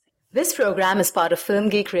This program is part of Film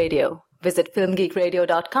Geek Radio. Visit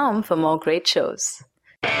filmgeekradio.com for more great shows.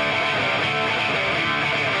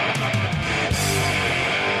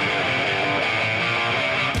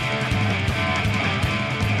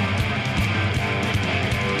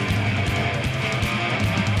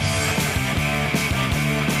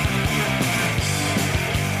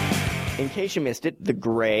 In case you missed it, The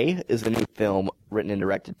Grey is the new film written and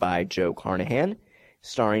directed by Joe Carnahan,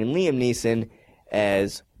 starring Liam Neeson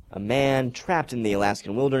as a man trapped in the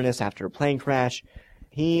Alaskan wilderness after a plane crash.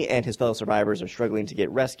 He and his fellow survivors are struggling to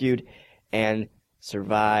get rescued and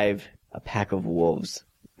survive a pack of wolves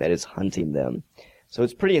that is hunting them. So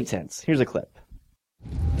it's pretty intense. Here's a clip.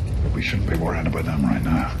 We shouldn't be worrying about them right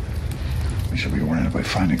now. We should be worrying about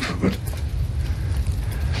finding food.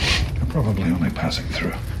 They're probably only passing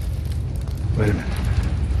through. Wait a minute.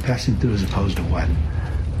 Passing through as opposed to what?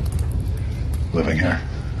 Living here,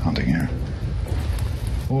 hunting here.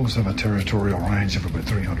 Wolves have a territorial range of about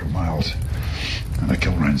 300 miles and a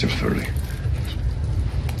kill range of 30.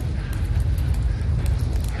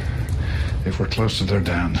 If we're close to their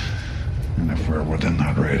den, and if we're within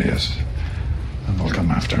that radius, then they'll come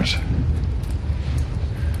after us.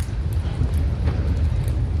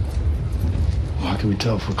 Well, how can we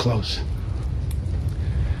tell if we're close?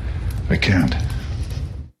 I can't.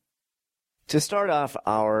 To start off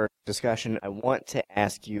our discussion, I want to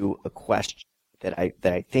ask you a question that I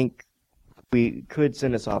think we could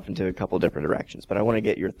send us off into a couple different directions, but I want to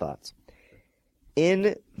get your thoughts.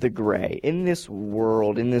 In The Grey, in this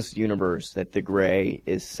world, in this universe that The Grey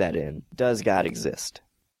is set in, does God exist?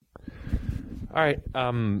 All right.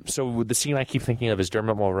 So the scene I keep thinking of is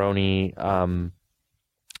Dermot Mulroney.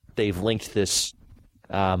 They've linked this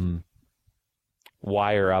wire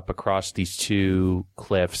up across these two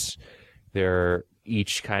cliffs. They're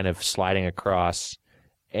each kind of sliding across,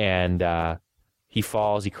 and he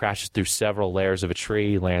falls. He crashes through several layers of a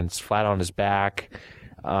tree, lands flat on his back,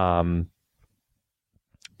 and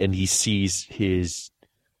he sees his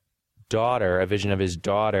daughter, a vision of his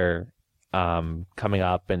daughter, coming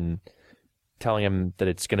up and telling him that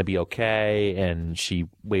it's going to be okay, and she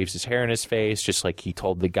waves his hair in his face, just like he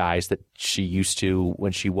told the guys that she used to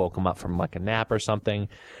when she woke him up from like a nap or something,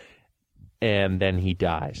 and then he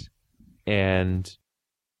dies. And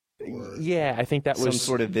yeah, I think that was some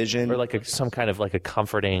sort of vision, or like some kind of like a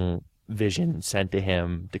comforting vision sent to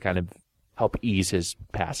him to kind of help ease his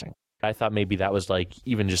passing. I thought maybe that was like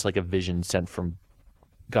even just like a vision sent from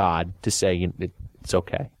God to say it's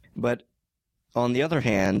okay. But on the other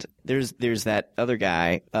hand, there's that other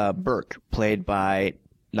guy, Burke, played by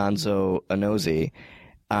Nonso Anozie,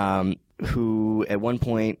 who at one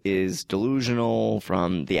point is delusional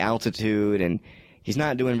from the altitude, and he's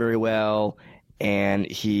not doing very well, and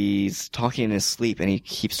he's talking in his sleep, and he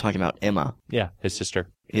keeps talking about Emma. Yeah, his sister.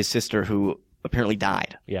 His sister who apparently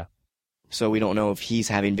died. Yeah. So we don't know if he's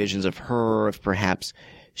having visions of her, if perhaps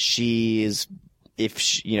she is...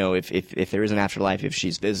 If there is an afterlife, if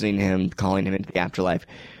she's visiting him, calling him into the afterlife,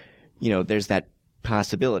 there's that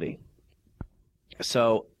possibility.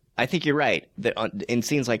 So I think you're right that in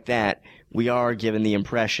scenes like that, we are given the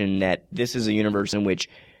impression that this is a universe in which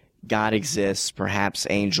God exists. Perhaps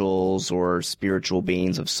angels or spiritual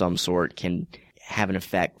beings of some sort can have an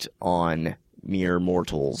effect on mere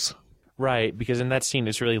mortals. Right, because in that scene,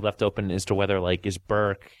 it's really left open as to whether, like, is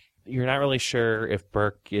Burke... You're not really sure if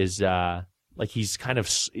Burke is... he's kind of,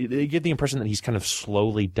 you get the impression that he's kind of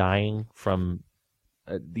slowly dying from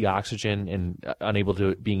the oxygen and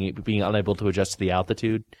being unable to adjust to the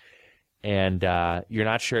altitude, and you're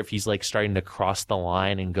not sure if he's like starting to cross the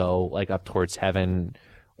line and go like up towards heaven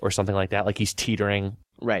or something like that. Like he's teetering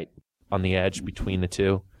right on the edge between the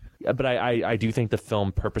two. But I do think the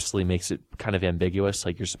film purposely makes it kind of ambiguous.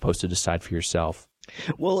 Like you're supposed to decide for yourself.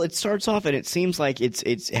 Well, it starts off and it seems like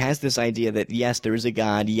it has this idea that, yes, there is a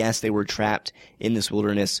God. Yes, they were trapped in this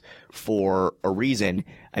wilderness for a reason.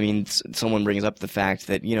 I mean, someone brings up the fact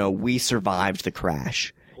that, we survived the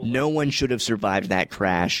crash. No one should have survived that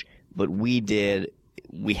crash, but we did.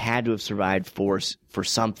 We had to have survived for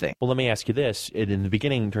something. Well, let me ask you this. In the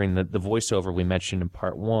beginning, during the voiceover we mentioned in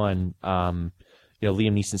part one, Liam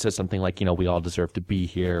Neeson says something like, we all deserve to be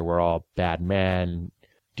here. We're all bad men.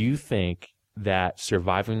 Do you think that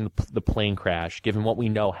surviving the plane crash, given what we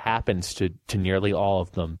know happens to nearly all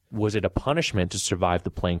of them, was it a punishment to survive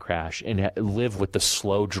the plane crash and live with the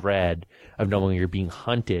slow dread of knowing you're being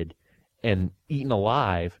hunted and eaten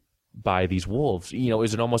alive by these wolves?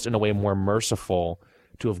 Is it almost in a way more merciful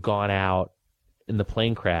to have gone out in the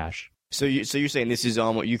plane crash? So you're saying this is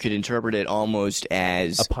almost, you could interpret it almost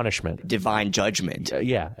as a punishment, divine judgment.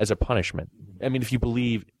 Yeah, as a punishment. I mean, if you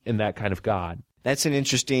believe in that kind of God. That's an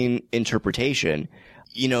interesting interpretation.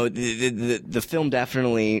 You know, the film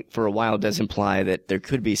definitely for a while does imply that there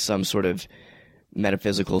could be some sort of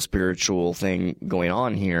metaphysical, spiritual thing going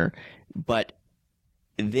on here. But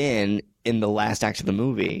then in the last act of the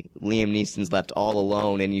movie, Liam Neeson's left all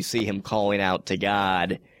alone and you see him calling out to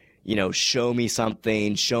God, you know, show me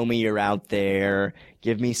something, show me you're out there,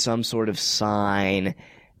 give me some sort of sign,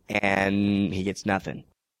 and he gets nothing.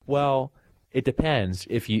 Well, it depends.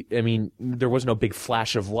 There was no big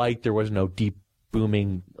flash of light. There was no deep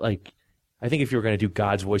booming. Like, I think if you were going to do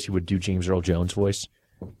God's voice, you would do James Earl Jones' voice,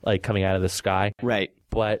 like coming out of the sky. Right.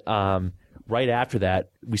 But right after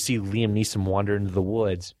that, we see Liam Neeson wander into the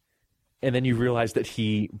woods, and then you realize that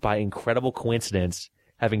he, by incredible coincidence,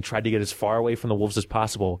 having tried to get as far away from the wolves as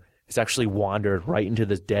possible, has actually wandered right into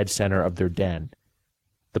the dead center of their den,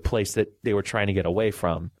 the place that they were trying to get away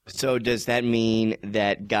from. So does that mean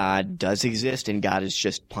that God does exist and God is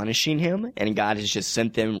just punishing him and God has just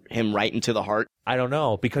sent him right into the heart? I don't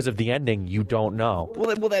know. Because of the ending, you don't know.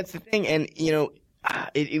 Well, that's the thing. And, you know,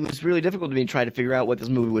 it was really difficult to me to try to figure out what this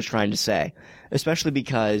movie was trying to say, especially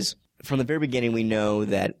because from the very beginning we know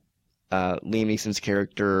that Liam Neeson's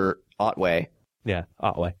character, Otway,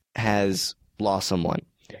 has lost someone.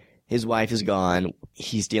 His wife is gone.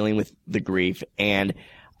 He's dealing with the grief. And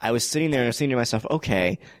I was sitting there and I was thinking to myself,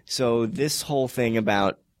 okay, so this whole thing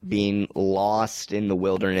about being lost in the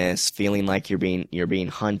wilderness, feeling like you're being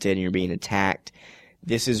hunted and you're being attacked,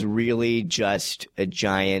 this is really just a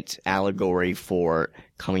giant allegory for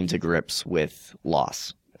coming to grips with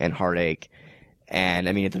loss and heartache. And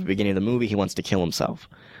I mean, at the beginning of the movie, he wants to kill himself.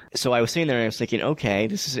 So I was sitting there and I was thinking, okay,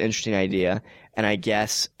 this is an interesting idea. And I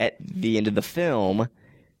guess at the end of the film,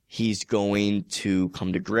 he's going to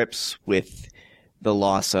come to grips with the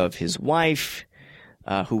loss of his wife,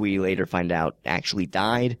 who we later find out actually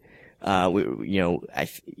died. I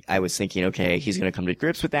was thinking, okay, he's going to come to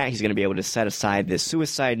grips with that. He's going to be able to set aside this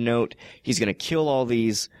suicide note. He's going to kill all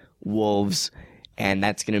these wolves, and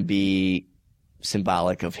that's going to be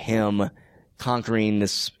symbolic of him conquering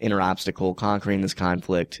this inner obstacle, conquering this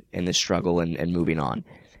conflict and this struggle and moving on.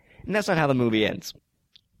 And that's not how the movie ends.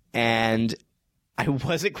 And I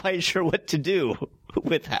wasn't quite sure what to do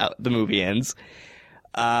with how the movie ends,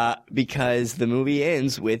 because the movie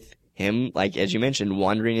ends with him, like, as you mentioned,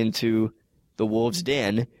 wandering into the wolf's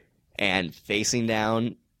den and facing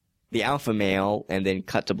down the alpha male and then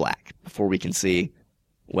cut to black before we can see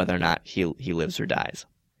whether or not he lives or dies.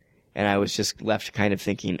 And I was just left kind of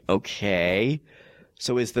thinking, okay,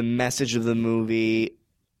 so is the message of the movie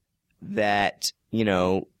that, you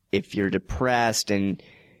know, if you're depressed and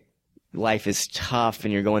life is tough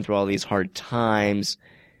and you're going through all these hard times,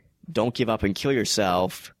 don't give up and kill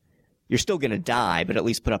yourself. You're still going to die, but at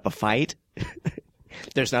least put up a fight.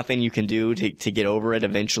 There's nothing you can do to get over it.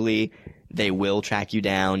 Eventually, they will track you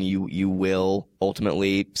down. You will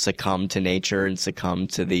ultimately succumb to nature and succumb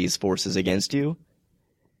to these forces against you.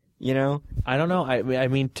 You know? I don't know. I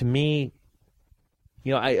mean, to me,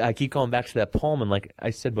 you know, I keep going back to that poem, and like I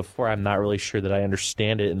said before, I'm not really sure that I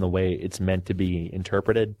understand it in the way it's meant to be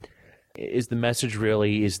interpreted. Is the message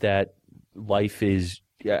really is that life is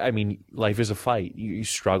a fight. You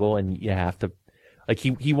struggle and you have to, like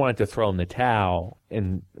he wanted to throw in the towel,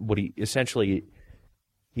 and what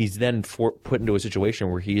he's then put into a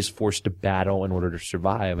situation where he is forced to battle in order to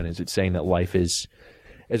survive. And is it saying that life is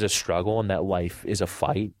a struggle and that life is a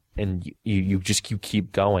fight, and you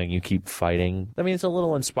keep going, you keep fighting? I mean, it's a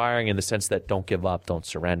little inspiring in the sense that don't give up, don't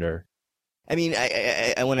surrender. I mean,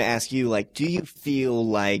 I want to ask you, like, do you feel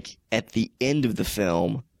like at the end of the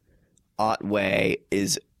film, Otway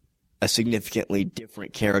is a significantly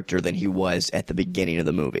different character than he was at the beginning of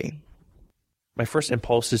the movie? My first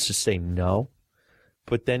impulse is to say no,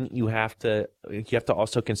 but then you have to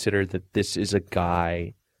also consider that this is a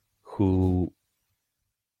guy who,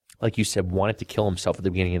 like you said, wanted to kill himself at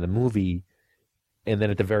the beginning of the movie, and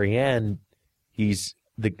then at the very end, he's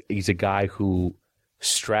a guy who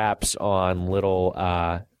straps on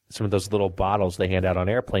some of those little bottles they hand out on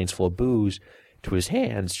airplanes full of booze to his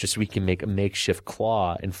hands just so he can make a makeshift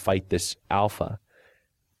claw and fight this alpha.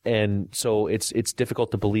 And so it's difficult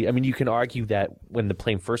to believe. I mean, you can argue that when the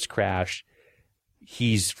plane first crashed,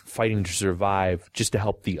 he's fighting to survive just to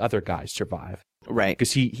help the other guys survive. Right.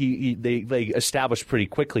 Because they established pretty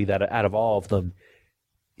quickly that out of all of them,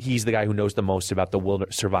 he's the guy who knows the most about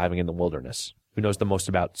surviving in the wilderness, who knows the most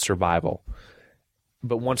about survival.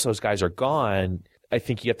 But once those guys are gone, I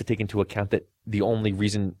think you have to take into account that the only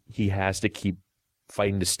reason he has to keep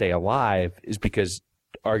fighting to stay alive is because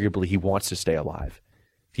arguably he wants to stay alive.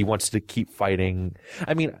 He wants to keep fighting.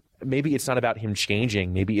 I mean, maybe it's not about him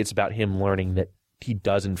changing. Maybe it's about him learning that he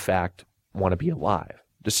does, in fact, want to be alive,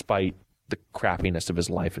 despite the crappiness of his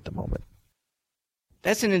life at the moment.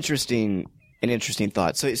 That's an interesting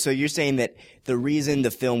thought. So you're saying that the reason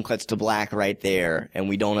the film cuts to black right there and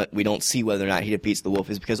we don't see whether or not he defeats the wolf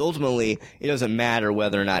is because ultimately it doesn't matter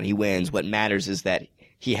whether or not he wins. What matters is that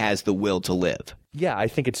he has the will to live. Yeah, I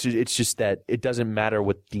think it's just that it doesn't matter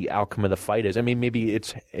what the outcome of the fight is. I mean, maybe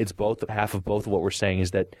it's both. Half of both of what we're saying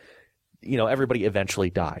is that, you know, everybody eventually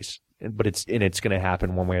dies, but it's going to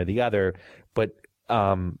happen one way or the other. But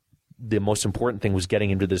the most important thing was getting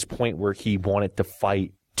him to this point where he wanted to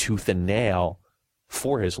fight tooth and nail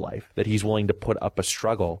for his life, that he's willing to put up a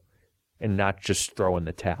struggle and not just throw in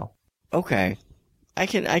the towel. Okay. I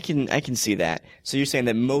can see that. So you're saying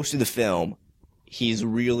that most of the film, he's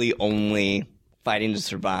really only fighting to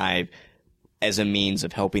survive as a means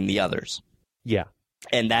of helping the others. Yeah.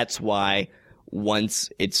 And that's why once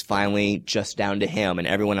it's finally just down to him and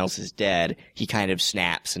everyone else is dead, he kind of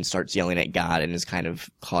snaps and starts yelling at God and is kind of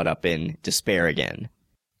caught up in despair again.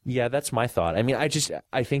 Yeah, that's my thought. I mean,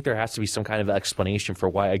 I think there has to be some kind of explanation for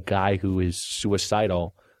why a guy who is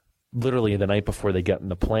suicidal, literally the night before they get in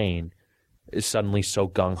the plane, is suddenly so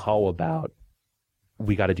gung-ho about,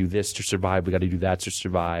 we got to do this to survive, we got to do that to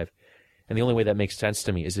survive. And the only way that makes sense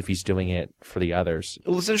to me is if he's doing it for the others.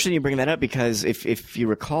 Well, it's interesting you bring that up because if you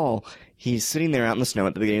recall, he's sitting there out in the snow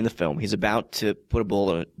at the beginning of the film. He's about to put a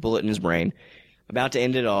bullet in his brain, about to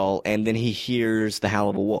end it all, and then he hears the howl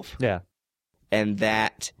of a wolf. Yeah. And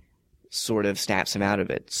that sort of snaps him out of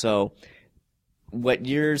it. So what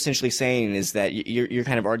you're essentially saying is that you're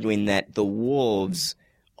kind of arguing that the wolves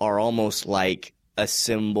are almost like a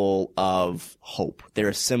symbol of hope. They're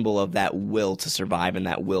a symbol of that will to survive and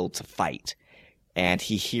that will to fight. And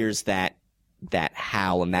he hears that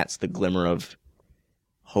howl, and that's the glimmer of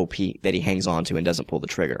hope that he hangs on to and doesn't pull the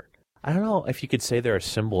trigger. I don't know if you could say they're a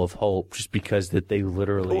symbol of hope just because that they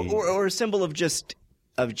literally... Or a symbol of just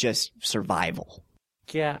survival.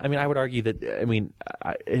 Yeah, I mean, I would argue that,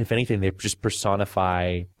 if anything, they just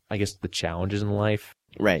personify, I guess, the challenges in life.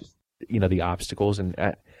 Right. You know, the obstacles. And,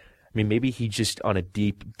 maybe he just, on a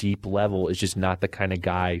deep, deep level, is just not the kind of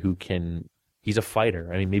guy who can... He's a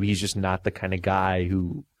fighter. I mean, maybe he's just not the kind of guy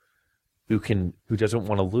who doesn't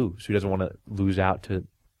want to lose, who doesn't want to lose out to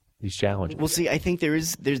these challenges. Well, see, I think there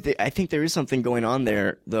is something going on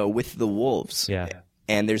there, though, with the wolves. Yeah.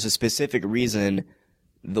 And there's a specific reason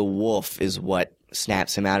the wolf is what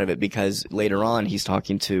snaps him out of it, because later on he's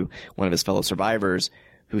talking to one of his fellow survivors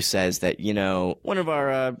who says that, you know, one of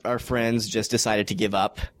our friends just decided to give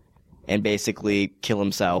up and basically kill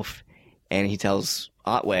himself. And he tells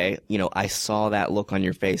Otway, you know, I saw that look on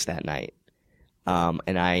your face that night.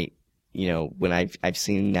 And I, you know, when I've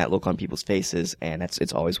seen that look on people's faces, and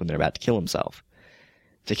it's always when they're about to kill themselves,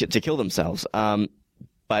 to kill themselves.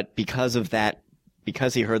 But because of that,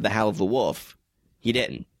 because he heard the howl of the wolf, he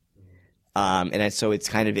didn't. So it's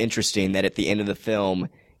kind of interesting that at the end of the film,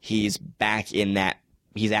 he's back in that,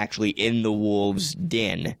 he's actually in the wolves'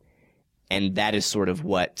 den. And that is sort of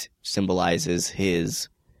what symbolizes his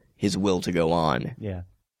will to go on. Yeah.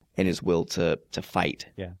 And his will to fight.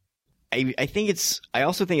 Yeah. I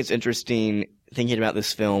also think it's interesting thinking about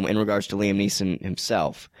this film in regards to Liam Neeson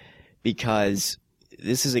himself, because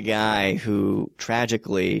this is a guy who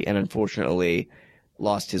tragically and unfortunately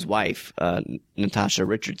lost his wife, Natasha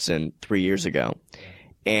Richardson, 3 years ago.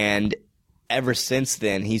 And ever since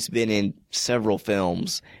then, he's been in several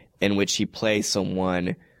films in which he plays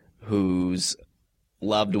someone whose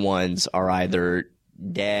loved ones are either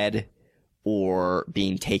dead or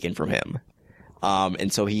being taken from him.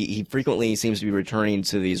 And so he frequently seems to be returning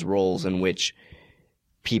to these roles in which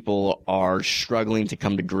people are struggling to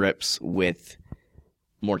come to grips with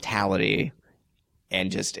mortality and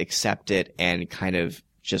just accept it and kind of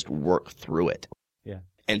just work through it. Yeah.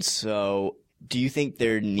 And so do you think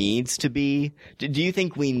there needs to be, do you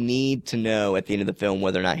think we need to know at the end of the film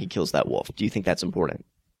whether or not he kills that wolf? Do you think that's important?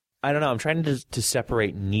 I don't know. I'm trying to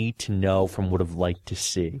separate need to know from would have liked to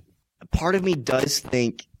see. Part of me does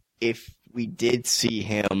think if we did see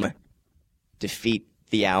him defeat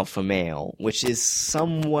the alpha male, which is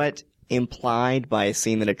somewhat implied by a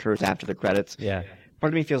scene that occurs after the credits. Yeah.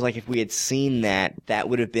 Part of me feels like if we had seen that, that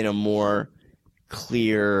would have been a more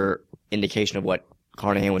clear indication of what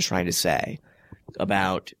Carnahan was trying to say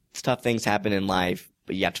about tough things happen in life,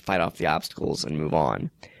 but you have to fight off the obstacles and move on.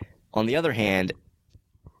 On the other hand,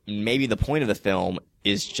 maybe the point of the film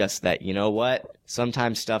is just that, you know what?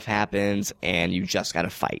 Sometimes stuff happens and you just got to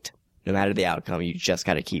fight. No matter the outcome, you just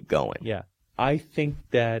got to keep going. Yeah. I think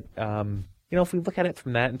that, if we look at it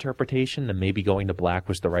from that interpretation, then maybe going to black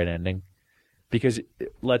was the right ending. Because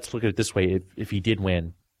let's look at it this way. If he did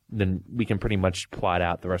win, then we can pretty much plot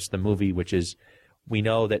out the rest of the movie, which is we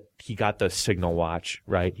know that he got the signal watch,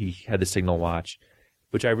 right? He had the signal watch,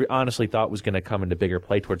 which I honestly thought was going to come into bigger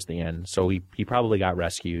play towards the end. So he probably got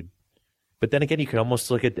rescued. But then again, you could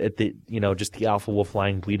almost look at the, just the Alpha Wolf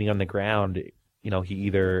lying bleeding on the ground. He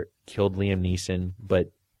either killed Liam Neeson,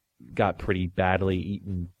 but got pretty badly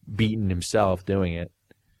beaten himself doing it,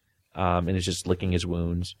 and is just licking his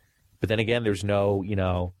wounds. But then again, there's no, we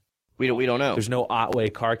don't know. There's no Otway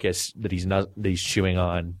carcass that he's chewing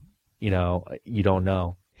on. You don't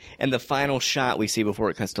know. And the final shot we see before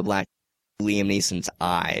it cuts to black, Liam Neeson's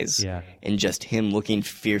eyes, and just him looking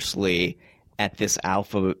fiercely at this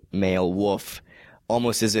alpha male wolf,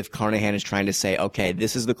 almost as if Carnahan is trying to say, okay,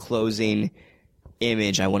 this is the closing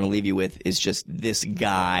image I want to leave you with, is just this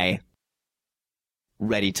guy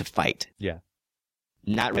ready to fight. Yeah.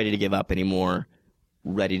 Not ready to give up anymore,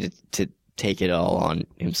 ready to take it all on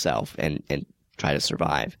himself and try to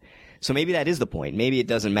survive. So maybe that is the point. Maybe it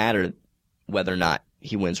doesn't matter whether or not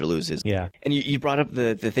he wins or loses. Yeah. And you brought up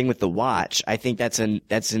the thing with the watch. I think that's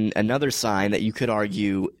another sign that you could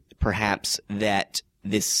argue perhaps that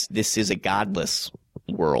this is a godless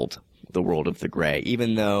world, the world of the Grey,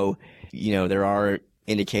 even though, there are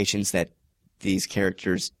indications that these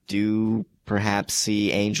characters do perhaps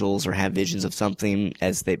see angels or have visions of something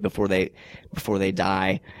before they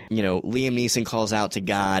die. Liam Neeson calls out to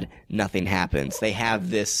God, nothing happens. They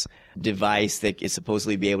have this device that is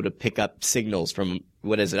supposedly be able to pick up signals from,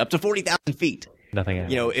 up to 40,000 feet. Nothing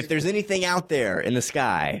happens. If there's anything out there in the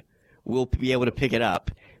sky, we'll be able to pick it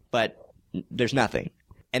up. But there's nothing.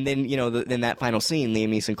 And then, in that final scene, Liam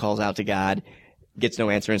Neeson calls out to God, gets no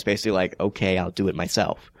answer, and it's basically like, okay, I'll do it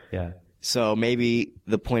myself. Yeah. So maybe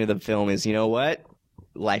the point of the film is, you know what?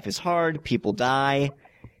 Life is hard. People die.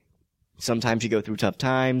 Sometimes you go through tough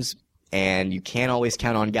times, and you can't always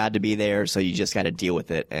count on God to be there, so you just got to deal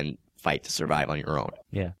with it and fight to survive on your own.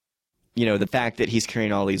 Yeah. The fact that he's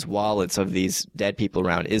carrying all these wallets of these dead people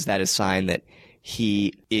around, is that a sign that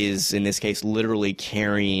he is, in this case, literally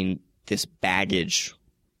carrying this baggage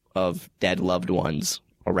of dead loved ones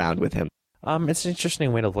around with him? It's an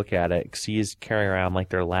interesting way to look at it, because he is carrying around like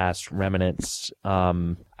their last remnants.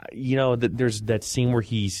 There's that scene where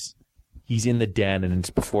he's in the den, and it's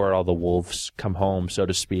before all the wolves come home, so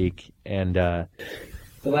to speak. And the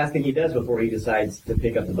last thing he does before he decides to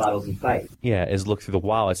pick up the bottles and fight. Yeah, is look through the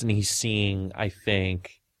wallets, and he's seeing, I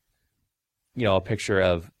think, a picture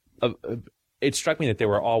of. It struck me that they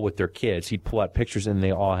were all with their kids. He'd pull out pictures, and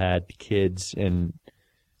they all had kids and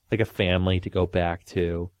like a family to go back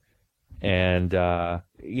to. And, I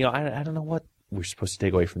don't know what we're supposed to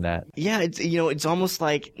take away from that. Yeah, it's almost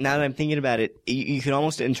like, now that I'm thinking about it, you can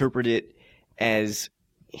almost interpret it as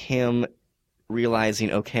him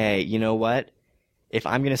realizing, okay, you know what? If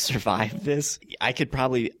I'm going to survive this, I could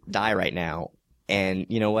probably die right now. And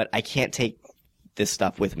you know what? I can't take this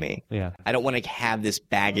stuff with me. Yeah. I don't want to have this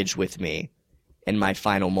baggage with me in my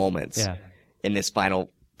final moments, in this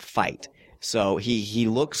final fight. So he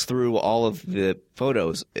looks through all of the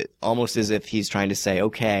photos almost as if he's trying to say,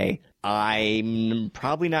 okay, I'm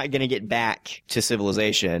probably not going to get back to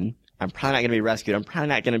civilization. I'm probably not going to be rescued. I'm probably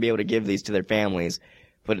not going to be able to give these to their families.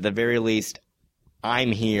 But at the very least,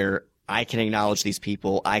 I'm here. I can acknowledge these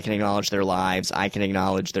people. I can acknowledge their lives. I can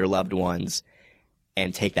acknowledge their loved ones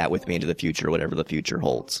and take that with me into the future, whatever the future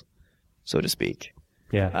holds, so to speak.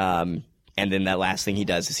 Yeah. And then that last thing he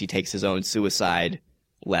does is he takes his own suicide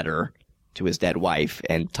letter to his dead wife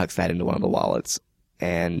and tucks that into one of the wallets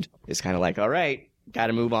and is kind of like, all right, got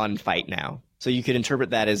to move on and fight now. So you could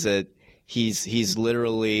interpret that as he's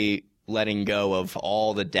literally letting go of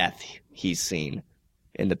all the death he's seen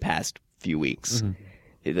in the past few weeks. Mm-hmm.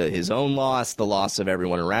 His own loss, the loss of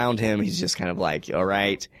everyone around him. He's just kind of like, all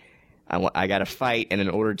right, I got to fight. And in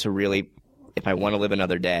order to really, if I want to live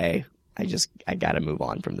another day, I got to move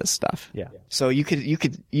on from this stuff. Yeah. So you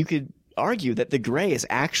could argue that The Grey is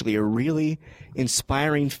actually a really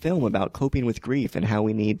inspiring film about coping with grief and how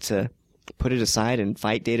we need to put it aside and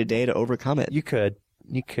fight day to day to overcome it. You could.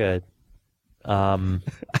 I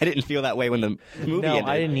didn't feel that way when the movie ended. No,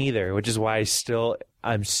 I didn't either, which is why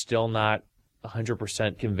I'm still not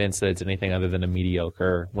 100% convinced that it's anything other than a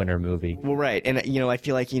mediocre winter movie. Well, right. And, I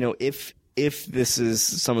feel like, if this is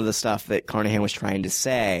some of the stuff that Carnahan was trying to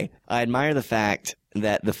say, I admire the fact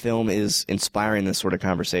that the film is inspiring this sort of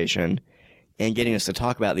conversation and getting us to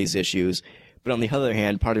talk about these issues. But on the other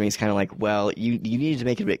hand, part of me is kind of like, well, you needed to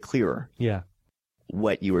make it a bit clearer. Yeah.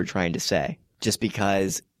 What you were trying to say. Just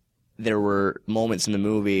because there were moments in the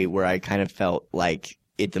movie where I kind of felt like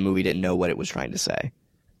the movie didn't know what it was trying to say.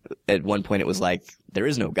 At one point it was like, there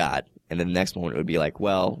is no God. And then the next moment it would be like,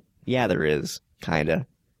 well, yeah, there is, kinda.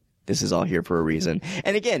 this is all here for a reason.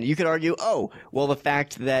 And again, you could argue, oh, well, the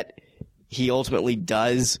fact that he ultimately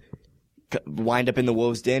does wind up in the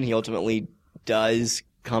wolves' den, he ultimately does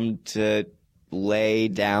come to lay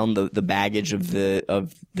down the baggage of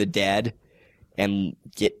the dead, and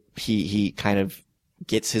he kind of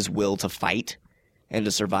gets his will to fight and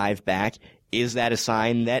to survive back. Is that a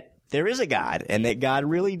sign that there is a God, and that God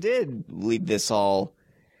really did let this all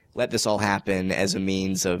happen as a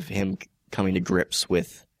means of him coming to grips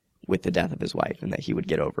with the death of his wife, and that he would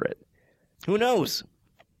get over it? Who knows?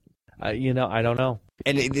 I don't know.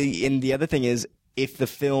 And the other thing is, if the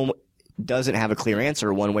film doesn't have a clear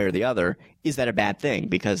answer one way or the other, is that a bad thing?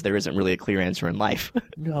 Because there isn't really a clear answer in life.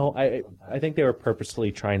 No, I think they were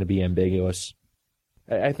purposely trying to be ambiguous.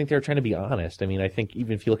 I think they were trying to be honest. I mean, I think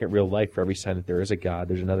even if you look at real life, for every sign that there is a God,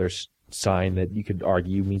 there's another sign that you could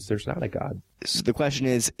argue means there's not a God. So the question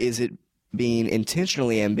is it being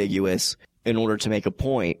intentionally ambiguous in order to make a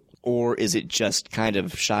point, or is it just kind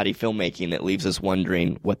of shoddy filmmaking that leaves us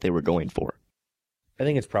wondering what they were going for? I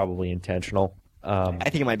think it's probably intentional. I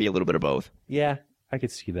think it might be a little bit of both. Yeah, I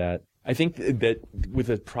could see that. I think that with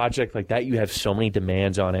a project like that, you have so many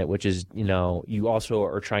demands on it, which is, you also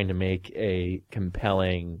are trying to make a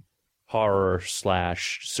compelling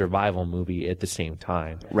horror/survival movie at the same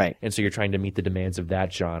time. Right. And so you're trying to meet the demands of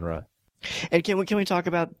that genre. And can we talk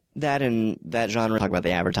about that in that genre? Talk about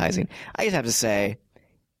the advertising. I just have to say,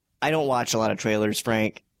 I don't watch a lot of trailers,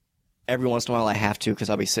 Frank. Every once in a while I have to, because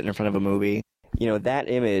I'll be sitting in front of a movie. That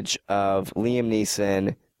image of Liam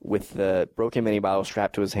Neeson with the broken mini bottle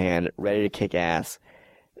strapped to his hand, ready to kick ass,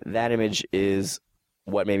 that image is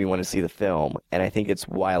what made me want to see the film. And I think it's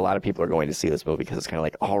why a lot of people are going to see this movie, because it's kind of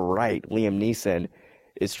like, all right, Liam Neeson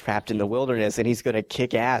is trapped in the wilderness, and he's going to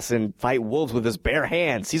kick ass and fight wolves with his bare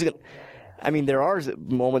hands. There are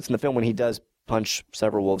moments in the film when he does punch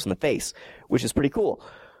several wolves in the face, which is pretty cool.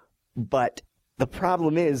 But the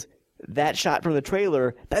problem is, that shot from the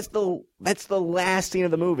trailer, that's the last scene of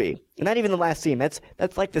the movie. Not even the last scene. That's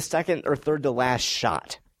like the second or third to last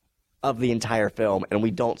shot of the entire film, and we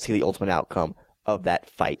don't see the ultimate outcome of that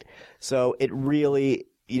fight. So it really,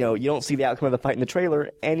 you don't see the outcome of the fight in the trailer,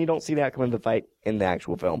 and you don't see the outcome of the fight in the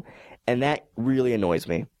actual film. And that really annoys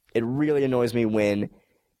me. It really annoys me when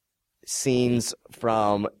scenes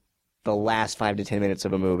from the last 5 to 10 minutes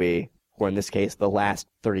of a movie, or in this case, the last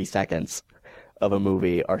 30 seconds of a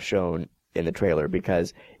movie, are shown in the trailer,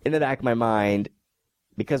 because in the back of my mind,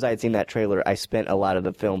 because I had seen that trailer, I spent a lot of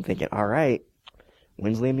the film thinking, all right,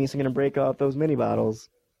 when's Liam Neeson going to break off those mini bottles?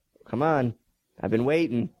 Come on. I've been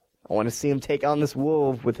waiting. I want to see him take on this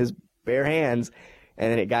wolf with his bare hands.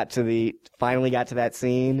 And then it finally got to that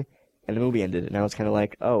scene, and the movie ended. And I was kind of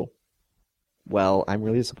like, oh, well, I'm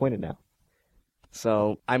really disappointed now.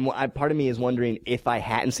 So part of me is wondering, if I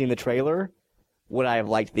hadn't seen the trailer, would I have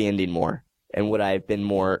liked the ending more? And would I have been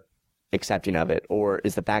more accepting of it? Or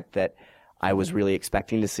is the fact that I was really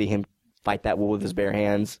expecting to see him fight that wolf with his bare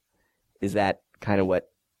hands, is that kind of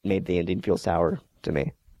what made the ending feel sour to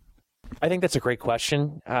me? I think that's a great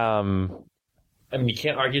question. You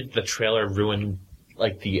can't argue that the trailer ruined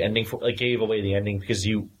the ending, gave away the ending, because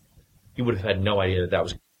you would have had no idea that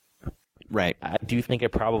was right. I do think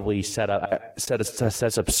it probably sets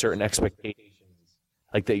up certain expectations,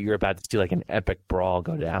 that you're about to see an epic brawl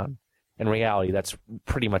go down. In reality, that's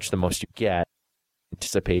pretty much the most you get.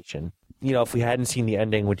 Anticipation. If we hadn't seen the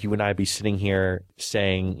ending, would you and I be sitting here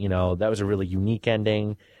saying, that was a really unique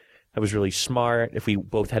ending, that was really smart, if we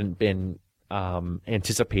both hadn't been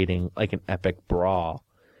anticipating an epic brawl?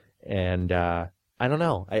 And I don't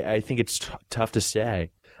know. I think it's tough to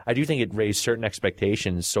say. I do think it raised certain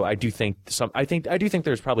expectations. So I do think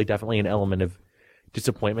there's probably definitely an element of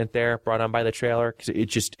disappointment there brought on by the trailer, because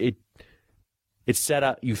it set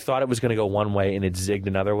up, you thought it was going to go one way and it zigged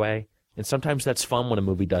another way. And sometimes that's fun when a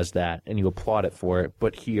movie does that and you applaud it for it.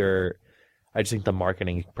 But here, I just think the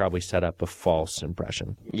marketing probably set up a false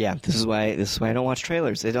impression. Yeah, this is why I don't watch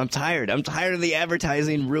trailers. I'm tired. I'm tired of the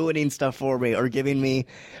advertising ruining stuff for me or giving me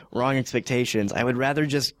wrong expectations. I would rather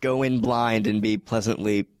just go in blind and be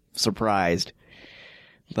pleasantly surprised.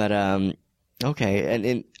 But, okay.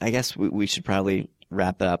 And I guess we should probably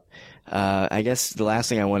wrap up. I guess the last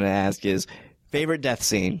thing I want to ask is, favorite death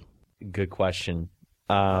scene? Good question.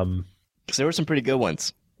 'Cause there were some pretty good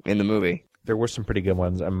ones in the movie. There were some pretty good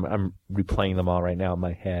ones. I'm replaying them all right now in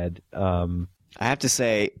my head. I have to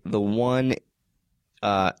say, the one,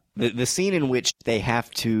 the scene in which they have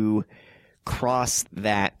to cross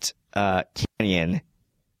that canyon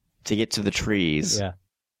to get to the trees,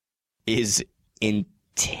 is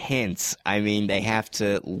intense. I mean, they have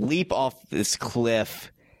to leap off this cliff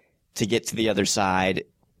to get to the other side.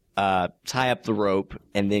 tie up the rope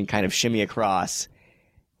and then kind of shimmy across.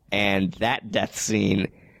 And that death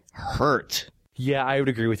scene hurt. Yeah, I would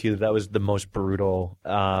agree with you that was the most brutal.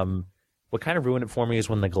 What kind of ruined it for me is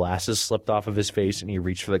when the glasses slipped off of his face and he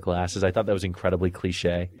reached for the glasses. I thought that was incredibly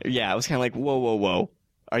cliche. Yeah, it was kind of like, whoa, whoa, whoa.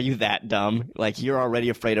 Are you that dumb? Like, you're already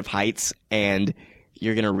afraid of heights and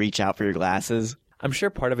you're going to reach out for your glasses? I'm sure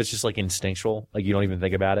part of it's just like instinctual. Like you don't even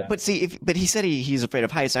think about it. But see, but he said he's afraid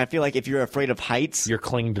of heights. And I feel like if you're afraid of heights, You're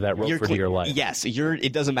clinging to that rope for dear life. Yes,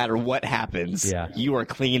 it doesn't matter what happens. Yeah. You are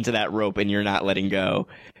clinging to that rope and you're not letting go.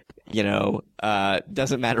 You know,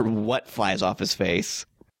 doesn't matter what flies off his face.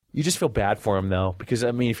 You just feel bad for him though, because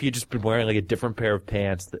I mean, if he'd just been wearing like a different pair of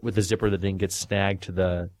pants with a zipper that didn't get snagged to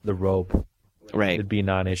the rope, Right. it'd be a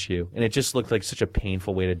non-issue. And it just looked like such a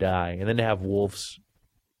painful way to die. And then to have wolves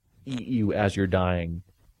eat you as you're dying,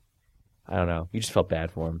 I don't know. You just felt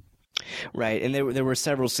bad for him. Right. And there were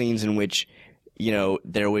several scenes in which, you know,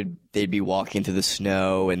 they'd be walking through the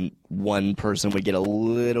snow and one person would get a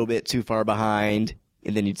little bit too far behind.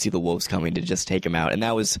 And then you'd see the wolves coming to just take him out. And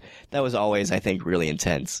that was always, I think, really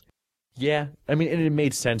intense. Yeah. I mean, and it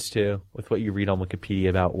made sense too with what you read on Wikipedia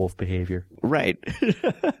about wolf behavior. Right.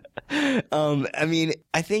 I mean,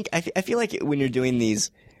 I feel like when you're doing these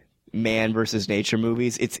man versus nature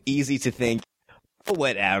movies, it's easy to think, oh,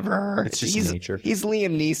 whatever. It's just nature. He's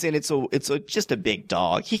Liam Neeson. It's just a big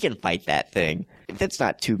dog. He can fight that thing. That's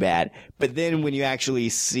not too bad. But then when you actually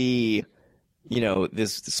see, you know,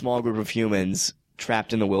 this small group of humans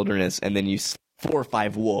trapped in the wilderness, and then you see 4 or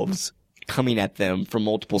 5 wolves coming at them from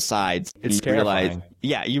multiple sides. It's you realize,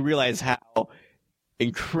 terrifying. you realize how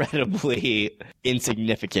incredibly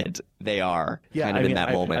insignificant they are in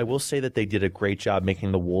that moment. I will say that they did a great job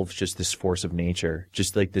making the wolves just this force of nature,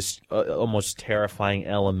 just like this almost terrifying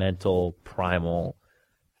elemental primal,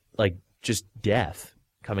 like just death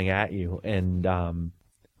coming at you. And, you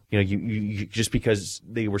know, you just because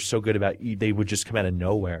they were so good about you, they would just come out of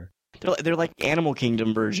nowhere. They're like the Animal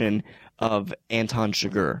Kingdom version of Anton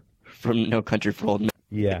Chigurh from No Country for Old Men.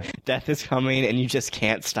 Yeah. Death is coming and you just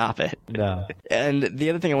can't stop it. No. And the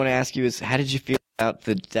other thing I want to ask you is, how did you feel about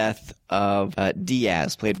the death of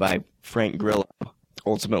Diaz, played by Frank Grillo,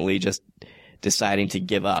 ultimately just deciding to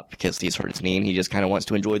give up because he's hurt his knee and he just kind of wants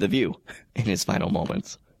to enjoy the view in his final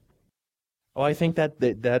moments? Well, I think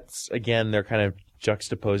that's, again, they're kind of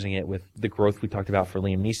juxtaposing it with the growth we talked about for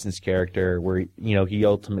Liam Neeson's character, where, you know, he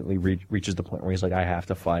ultimately reaches the point where he's like, I have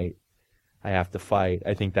to fight. I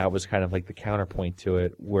think that was kind of like the counterpoint to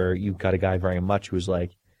it, where you've got a guy very much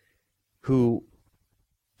who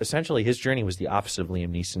essentially his journey was the opposite of Liam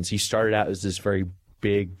Neeson's. He started out as this very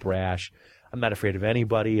big, brash, I'm not afraid of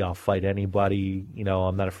anybody, I'll fight anybody, you know,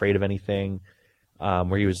 I'm not afraid of anything,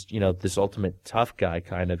 where he was, you know, this ultimate tough guy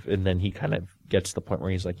kind of, and then he kind of gets to the point where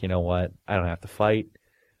he's like, you know what, I don't have to fight,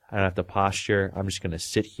 I don't have to posture, I'm just going to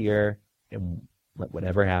sit here and let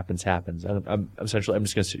whatever happens, happens. I'm just going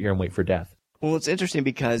to sit here and wait for death. Well, it's interesting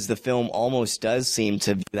because the film almost does seem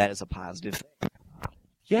to view that as a positive thing.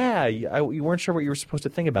 Yeah, you weren't sure what you were supposed to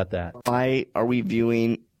think about that. Why are we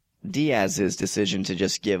viewing Diaz's decision to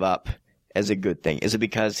just give up as a good thing? Is it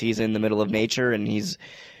because he's in the middle of nature and he's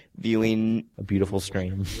viewing a beautiful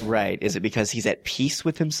stream? Right. Is it because he's at peace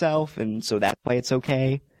with himself and so that's why it's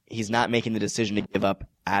okay? He's not making the decision to give up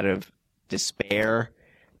out of despair,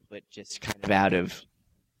 but just kind of out of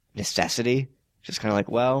necessity. Just kind of like,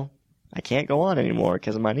 well, I can't go on anymore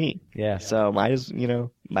because of my knee. Yeah. So might as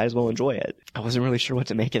well enjoy it. I wasn't really sure what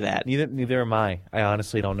to make of that. Neither am I. I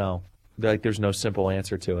honestly don't know. Like, there's no simple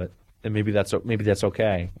answer to it, and maybe that's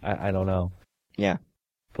okay. I don't know. Yeah.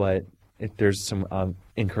 But there's some I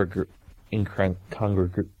can't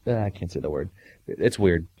say the word. It's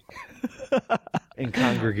weird.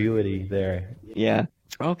 Incongruity there. Yeah.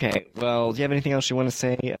 Okay. Well, do you have anything else you want to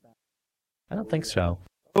say? I don't think so.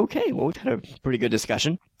 Okay. Well, we've had a pretty good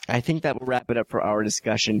discussion. I think that will wrap it up for our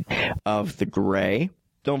discussion of The Grey.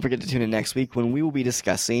 Don't forget to tune in next week when we will be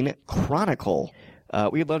discussing Chronicle.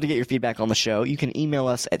 We'd love to get your feedback on the show. You can email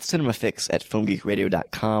us at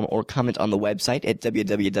cinemafix@filmgeekradio.com or comment on the website at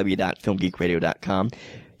www.filmgeekradio.com.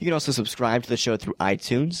 You can also subscribe to the show through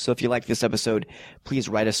iTunes. So if you like this episode, please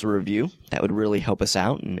write us a review. That would really help us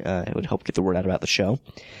out, and it would help get the word out about the show.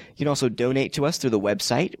 You can also donate to us through the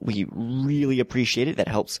website. We really appreciate it. That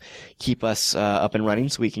helps keep us up and running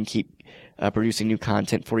so we can keep producing new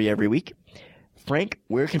content for you every week. Frank,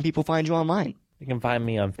 where can people find you online? You can find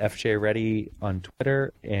me on FJReady on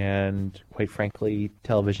Twitter and, quite frankly,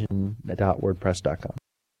 television.wordpress.com.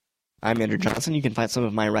 I'm Andrew Johnson. You can find some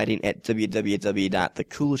of my writing at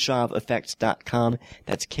www.thekuleshov-effect.com.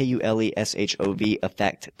 That's KULESHOV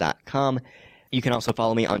effect.com. You can also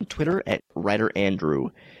follow me on Twitter at WriterAndrew.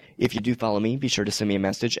 If you do follow me, be sure to send me a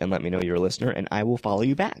message and let me know you're a listener, and I will follow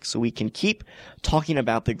you back so we can keep talking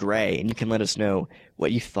about The Grey, and you can let us know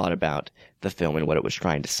what you thought about the film and what it was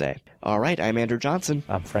trying to say. All right, I'm Andrew Johnson.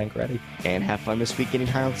 I'm Frank Reddy. And have fun this week getting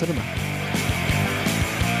high on cinema.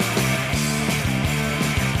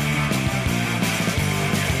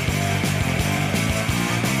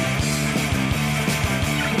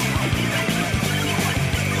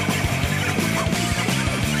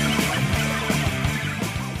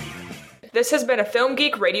 This has been a Film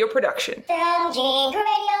Geek Radio production. Film Geek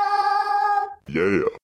Radio. Yeah.